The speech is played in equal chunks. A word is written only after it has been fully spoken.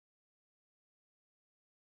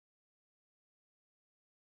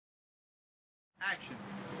Action.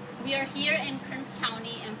 We are here in Kern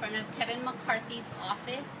County in front of Kevin McCarthy's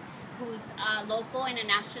office, who's a local and a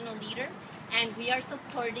national leader, and we are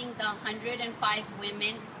supporting the 105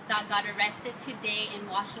 women that got arrested today in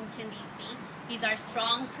Washington, D.C. These are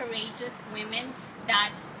strong, courageous women that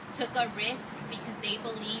took a risk because they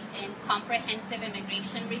believe in comprehensive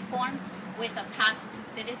immigration reform with a path to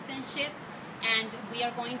citizenship. And we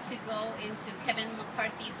are going to go into Kevin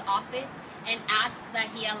McCarthy's office and ask that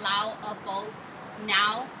he allow a vote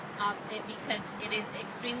now because it is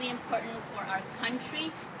extremely important for our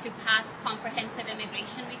country to pass comprehensive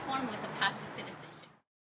immigration reform with a path to citizenship.